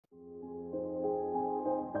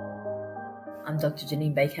I'm Dr.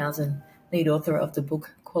 Jenine Beekhuyzen, lead author of the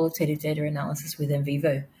book Qualitative Data Analysis with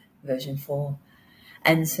NVivo, version 4.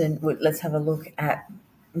 And so let's have a look at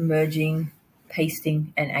merging,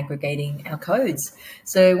 pasting, and aggregating our codes.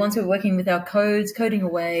 So once we're working with our codes, coding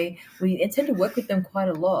away, we tend to work with them quite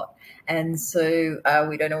a lot. And so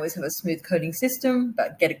we don't always have a smooth coding system,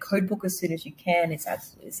 but get a code book as soon as you can. It's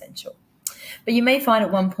absolutely essential. But you may find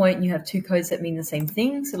at one point you have two codes that mean the same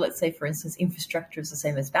thing. So let's say, for instance, infrastructure is the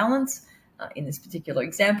same as balance. In this particular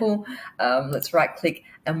example, let's right click,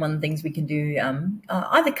 and one of the things we can do,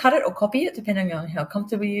 either cut it or copy it, depending on how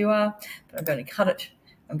comfortable you are. But I'm going to cut it.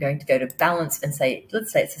 I'm going to go to balance and say,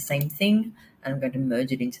 let's say it's the same thing, and I'm going to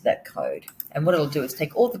merge it into that code. And what it'll do is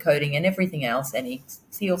take all the coding and everything else, and you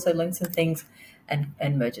see also links and things, and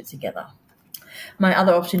merge it together. My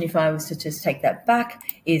other option, if I was to just take that back,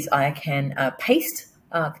 is I can paste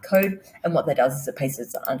the code, and what that does is it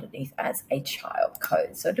pastes it underneath as a child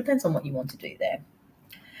code. So it depends on what you want to do there.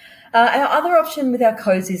 Our other option with our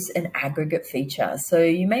codes is an aggregate feature. So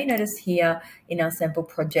you may notice here in our sample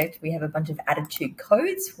project, we have a bunch of attitude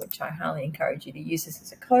codes, which I highly encourage you to use this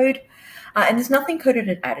as a code. And there's nothing coded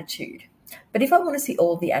at attitude. But if I want to see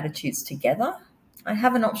all of the attitudes together, I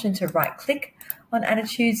have an option to right click on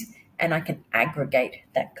attitudes, and I can aggregate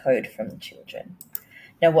that code from the children.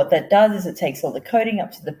 Now, what that does is it takes all the coding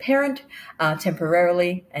up to the parent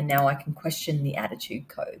temporarily, and now I can question the attitude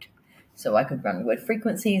code. So I could run word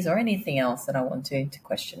frequencies or anything else that I want to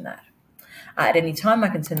question that. At any time, I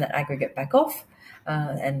can send that aggregate back off,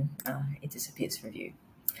 and it disappears from view.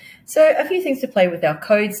 So a few things to play with our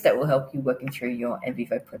codes that will help you working through your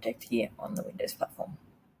NVivo project here on the Windows platform.